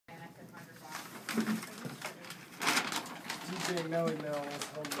DJ Nelly Nell's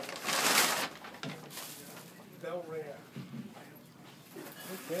home bell ring.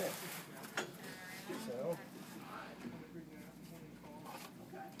 Okay. So.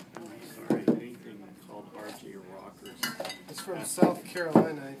 Sorry, anything called RJ Rockers. It's from South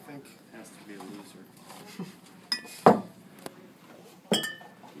Carolina, I think. Has to be a loser.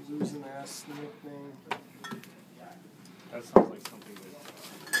 Losing ass nickname. That sounds like something that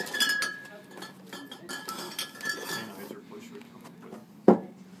Anheuser-Busch would come up with.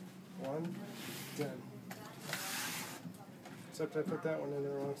 1, done. Except I put that one in the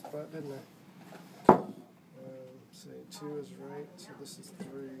wrong spot, didn't I? Say 2 is right, so this is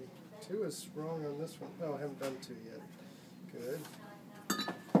 3. 2 is wrong on this one. Oh, I haven't done 2 yet. Good.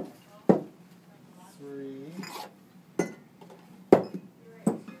 3.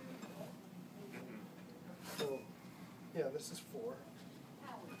 Oh, yeah, this is 4.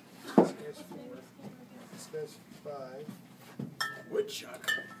 This guy's 4. This guy's 5. Woodchuck.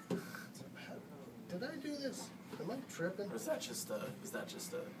 Did I do this? Am I tripping? Or is that just a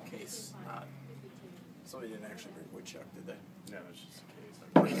case? Somebody didn't actually bring woodchuck, did they? No, it's just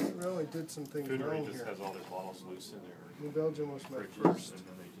a case. I really did some things Food wrong just here. has all their bottles loose in there. New Belgium was my Fridges, first. and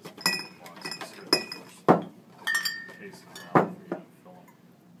then they just put them in boxes and screw them first. Cases out for you to fill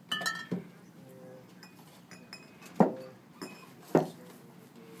them.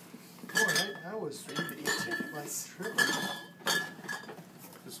 Boy, I was like tripping.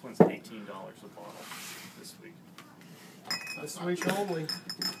 This one's $18 a bottle this week. This week only.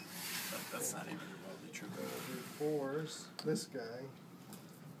 That's not even remotely true. 4s. This guy.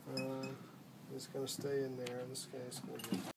 He's going to stay in there. This guy's going to